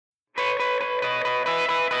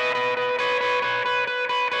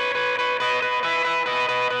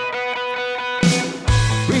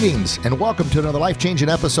Greetings and welcome to another life-changing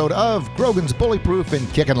episode of Grogan's Bullyproof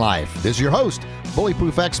and Kickin' Life. This is your host,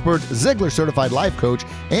 Bullyproof expert, Ziegler certified life coach,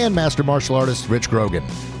 and master martial artist Rich Grogan.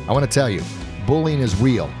 I want to tell you, bullying is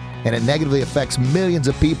real and it negatively affects millions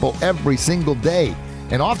of people every single day.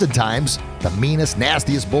 And oftentimes, the meanest,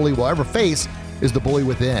 nastiest bully we'll ever face is the bully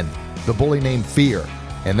within, the bully named fear.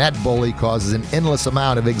 And that bully causes an endless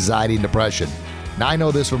amount of anxiety and depression. Now, I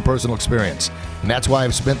know this from personal experience, and that's why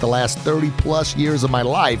I've spent the last 30 plus years of my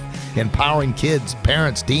life empowering kids,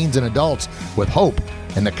 parents, teens, and adults with hope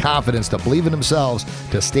and the confidence to believe in themselves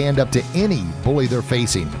to stand up to any bully they're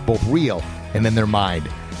facing, both real and in their mind.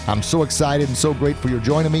 I'm so excited and so grateful you're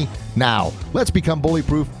joining me. Now, let's become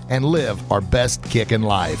bully-proof and live our best kick in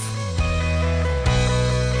life.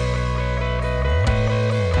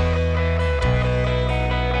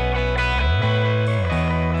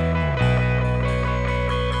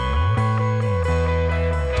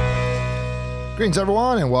 Greetings,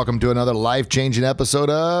 everyone, and welcome to another life-changing episode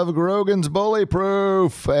of Grogan's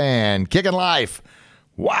Bullyproof and Kickin' Life.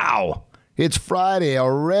 Wow, it's Friday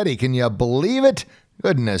already. Can you believe it?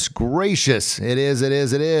 Goodness gracious. It is.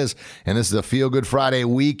 And this is the Feel Good Friday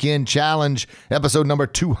Weekend Challenge, episode number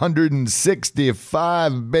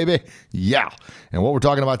 265, baby. Yeah. And what we're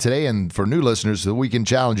talking about today, and for new listeners, the Weekend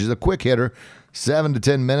Challenge is a quick hitter, 7 to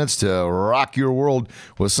 10 minutes to rock your world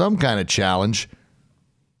with some kind of challenge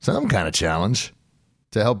to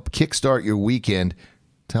help kickstart your weekend,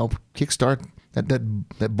 to help kickstart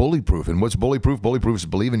that bullyproof. And what's bullyproof? Bullyproof is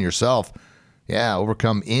believe in yourself. Yeah,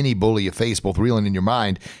 overcome any bully you face, both real and in your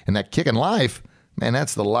mind. And that kick in life, man,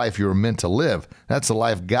 that's the life you were meant to live. That's the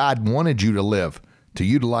life God wanted you to live, to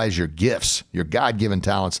utilize your gifts, your God-given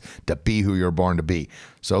talents to be who you're born to be.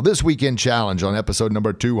 So this weekend challenge on episode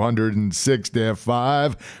number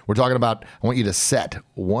 265, we're talking about, I want you to set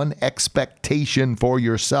one expectation for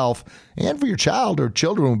yourself and for your child or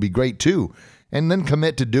children would be great too, and then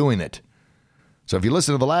commit to doing it. So if you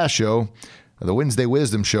listen to the last show, the Wednesday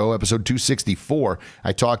Wisdom Show, episode 264,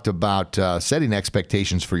 I talked about setting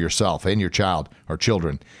expectations for yourself and your child or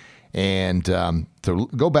children. And to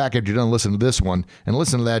go back after you're done listening to this one and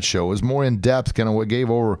listen to that show, it was more in depth, kind of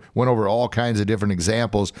went over all kinds of different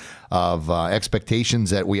examples of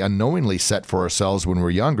expectations that we unknowingly set for ourselves when we were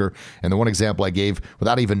younger. And the one example I gave,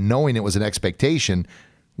 without even knowing it was an expectation,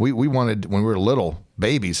 we wanted, when we were little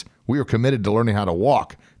babies, we were committed to learning how to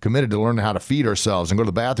walk, committed to learning how to feed ourselves and go to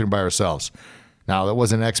the bathroom by ourselves. Now, that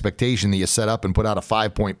wasn't an expectation that you set up and put out a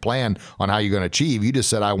 5-point plan on how you're going to achieve. You just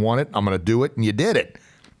said, I want it, I'm going to do it, and you did it.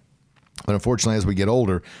 But unfortunately, as we get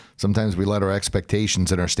older, sometimes we let our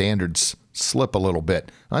expectations and our standards slip a little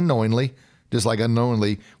bit, unknowingly. Just like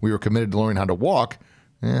unknowingly, we were committed to learning how to walk.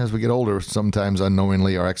 As we get older, sometimes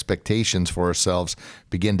unknowingly, our expectations for ourselves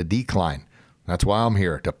begin to decline. That's why I'm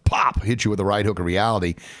here, to hit you with the right hook of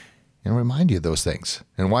reality and remind you of those things.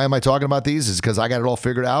 And why am I talking about these? Is because I got it all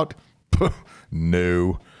figured out?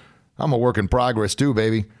 No. I'm a work in progress too,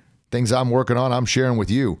 baby. Things I'm working on, I'm sharing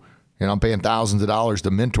with you. And I'm paying thousands of dollars to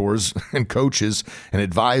mentors and coaches and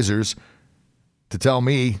advisors to tell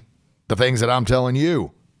me the things that I'm telling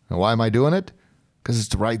you. And why am I doing it? Because it's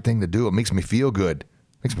the right thing to do. It makes me feel good.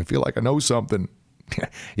 It makes me feel like I know something.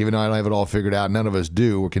 Even though I don't have it all figured out, none of us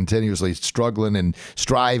do. We're continuously struggling and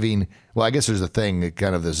striving. Well, I guess there's a thing,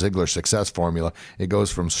 kind of the Ziegler success formula. It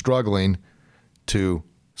goes from struggling to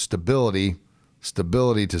stability,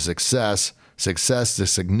 stability to success, success to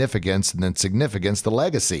significance, and then significance to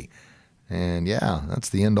legacy. And yeah, that's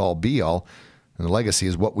the end-all, be-all. And the legacy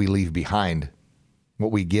is what we leave behind,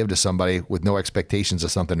 what we give to somebody with no expectations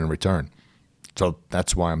of something in return. So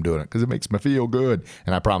that's why I'm doing it, because it makes me feel good.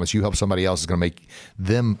 And I promise you, help somebody else is going to make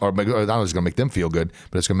them, or not only is going to make them feel good,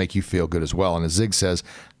 but it's going to make you feel good as well. And as Zig says,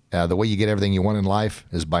 the way you get everything you want in life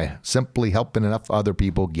is by simply helping enough other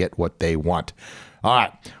people get what they want. All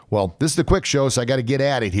right. Well, this is the quick show, so I got to get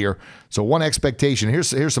at it here. So one expectation.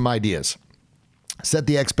 Here's some ideas. Set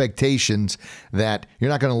the expectations that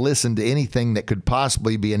you're not going to listen to anything that could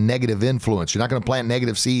possibly be a negative influence. You're not going to plant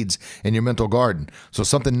negative seeds in your mental garden. So if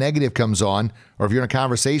something negative comes on, or if you're in a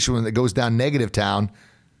conversation that goes down negative town,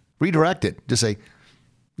 redirect it. Just say,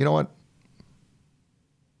 you know what?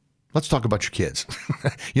 Let's talk about your kids.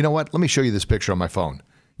 You know what? Let me show you this picture on my phone.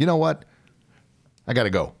 You know what? I got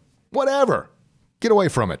to go. Whatever. Get away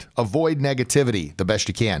from it. Avoid negativity the best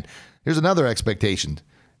you can. Here's another expectation.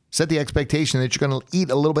 Set the expectation that you're going to eat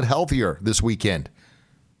a little bit healthier this weekend,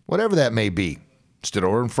 whatever that may be. Instead of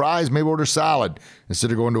ordering fries, maybe order salad.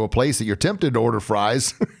 Instead of going to a place that you're tempted to order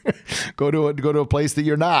fries, go to a place that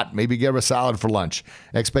you're not. Maybe get a salad for lunch.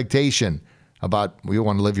 Expectation about you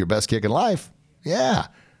want to live your best kick in life. Yeah.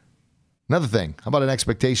 Another thing, how about an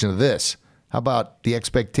expectation of this? How about the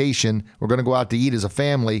expectation we're going to go out to eat as a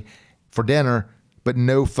family for dinner, but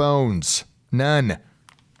no phones? None.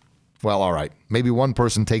 Well, all right. Maybe one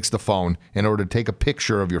person takes the phone in order to take a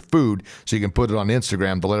picture of your food so you can put it on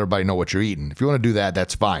Instagram to let everybody know what you're eating. If you want to do that,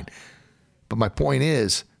 that's fine. But my point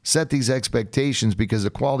is, set these expectations, because the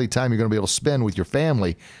quality time you're going to be able to spend with your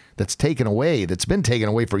family that's been taken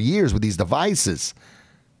away for years with these devices.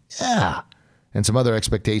 Yeah. And some other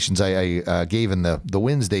expectations I gave in the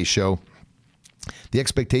Wednesday show. The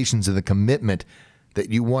expectations of the commitment that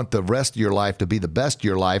you want the rest of your life to be the best of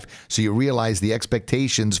your life, so you realize the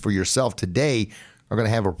expectations for yourself today are going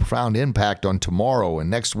to have a profound impact on tomorrow and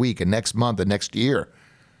next week and next month and next year.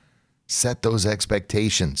 Set those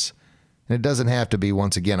expectations. And it doesn't have to be,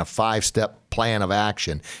 once again, a 5-step plan of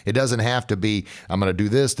action. It doesn't have to be, I'm going to do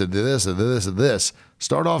this, to do this, to do this, to this.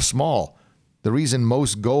 Start off small. The reason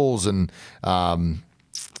most goals and,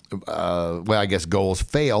 goals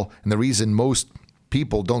fail, and the reason most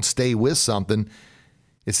people don't stay with something,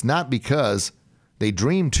 it's not because they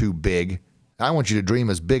dream too big. I want you to dream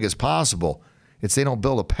as big as possible. It's they don't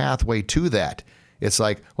build a pathway to that. It's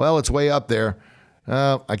like, well, it's way up there.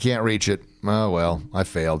 I can't reach it. Oh, well, I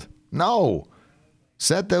failed. No.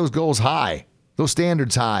 Set those goals high, those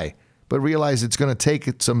standards high, but realize it's going to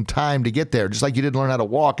take some time to get there. Just like you didn't learn how to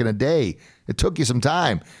walk in a day. It took you some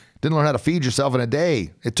time. Didn't learn how to feed yourself in a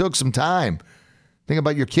day. It took some time. Think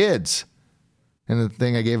about your kids. And the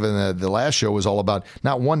thing I gave in the last show was all about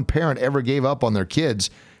not one parent ever gave up on their kids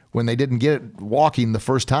when they didn't get it walking the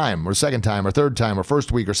first time or second time or third time or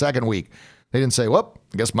first week or second week. They didn't say, well,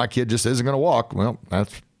 I guess my kid just isn't going to walk. Well,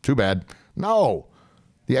 that's too bad. No.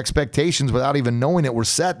 The expectations, without even knowing it, were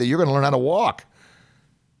set that you're going to learn how to walk.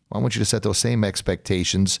 Well, I want you to set those same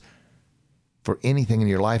expectations for anything in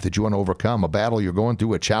your life that you want to overcome, a battle you're going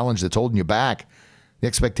through, a challenge that's holding you back. The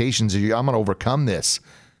expectations are, I'm going to overcome this.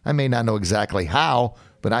 I may not know exactly how,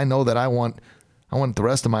 but I know that I want the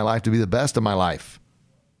rest of my life to be the best of my life.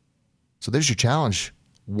 So there's your challenge.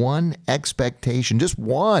 One expectation, just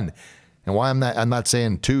one. And why I'm not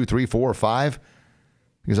saying 2, 3, 4, 5,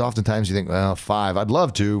 because oftentimes you think, well, 5, I'd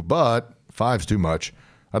love to, but 5's too much.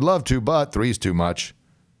 I'd love to, but 3's too much.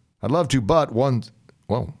 I'd love to, but 1's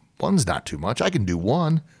not too much. I can do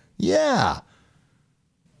 1. Yeah.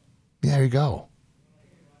 There you go.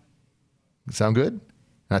 Sound good?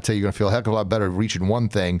 And I tell you, you're going to feel a heck of a lot better reaching 1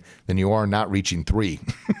 thing than you are not reaching 3.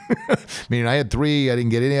 Meaning I had 3, I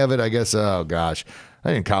didn't get any of it. I guess, oh gosh,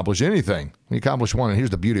 I didn't accomplish anything. When you accomplish 1, and here's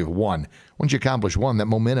the beauty of 1. Once you accomplish 1, that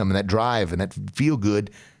momentum and that drive and that feel good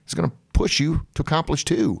is going to push you to accomplish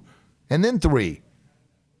 2. And then 3.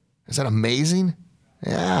 Is that amazing?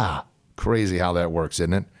 Yeah. Crazy how that works,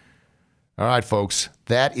 isn't it? All right, folks,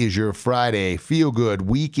 that is your Friday Feel Good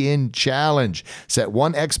Weekend Challenge. Set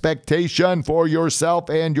one expectation for yourself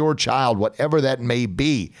and your child, whatever that may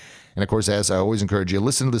be. And, of course, as I always encourage you,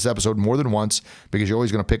 listen to this episode more than once, because you're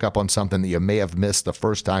always going to pick up on something that you may have missed the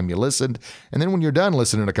first time you listened. And then when you're done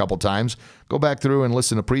listening a couple times, go back through and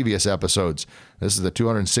listen to previous episodes. This is the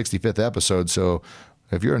 265th episode, so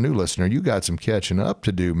if you're a new listener, you got some catching up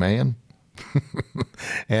to do, man.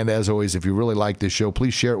 And as always, if you really like this show,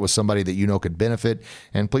 please share it with somebody that you know could benefit.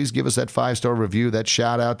 And please give us that 5-star review, that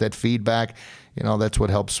shout out, that feedback. You know, that's what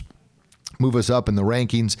helps move us up in the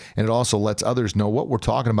rankings. And it also lets others know what we're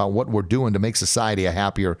talking about, what we're doing to make society a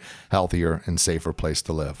happier, healthier, and safer place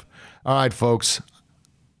to live. All right, folks,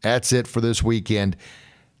 that's it for this weekend.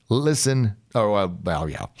 Listen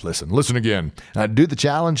again. Do the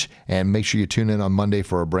challenge, and make sure you tune in on Monday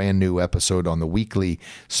for a brand new episode on the weekly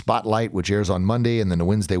Spotlight, which airs on Monday, and then the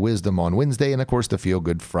Wednesday Wisdom on Wednesday, and of course the Feel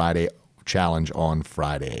Good Friday challenge on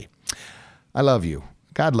Friday. I love you.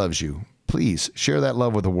 God loves you. Please share that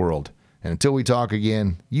love with the world. And until we talk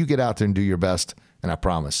again, you get out there and do your best, and I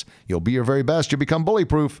promise you'll be your very best. You'll become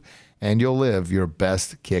bully-proof, and you'll live your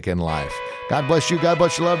best kickin' life. God bless you. God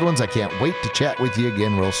bless your loved ones. I can't wait to chat with you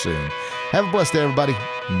again real soon. Have a blessed day, everybody.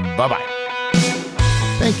 Bye-bye.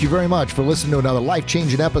 Thank you very much for listening to another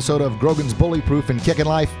life-changing episode of Grogan's Bully-Proof and Kickin'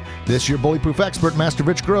 Life. This is your Bully-Proof expert, Master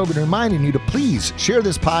Rich Grogan, reminding you to please share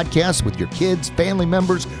this podcast with your kids, family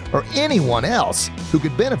members, or anyone else who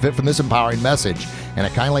could benefit from this empowering message. And I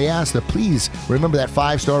kindly ask that please remember that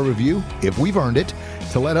 5-star review, if we've earned it,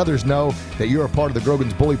 to let others know that you're a part of the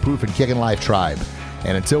Grogan's Bully-Proof and Kickin' Life tribe.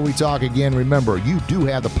 And until we talk again, remember, you do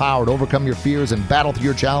have the power to overcome your fears and battle through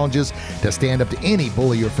your challenges to stand up to any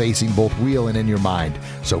bully you're facing, both real and in your mind.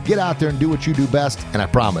 So get out there and do what you do best, and I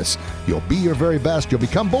promise you'll be your very best, you'll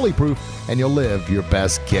become bully-proof, and you'll live your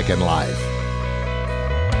best kickin' life.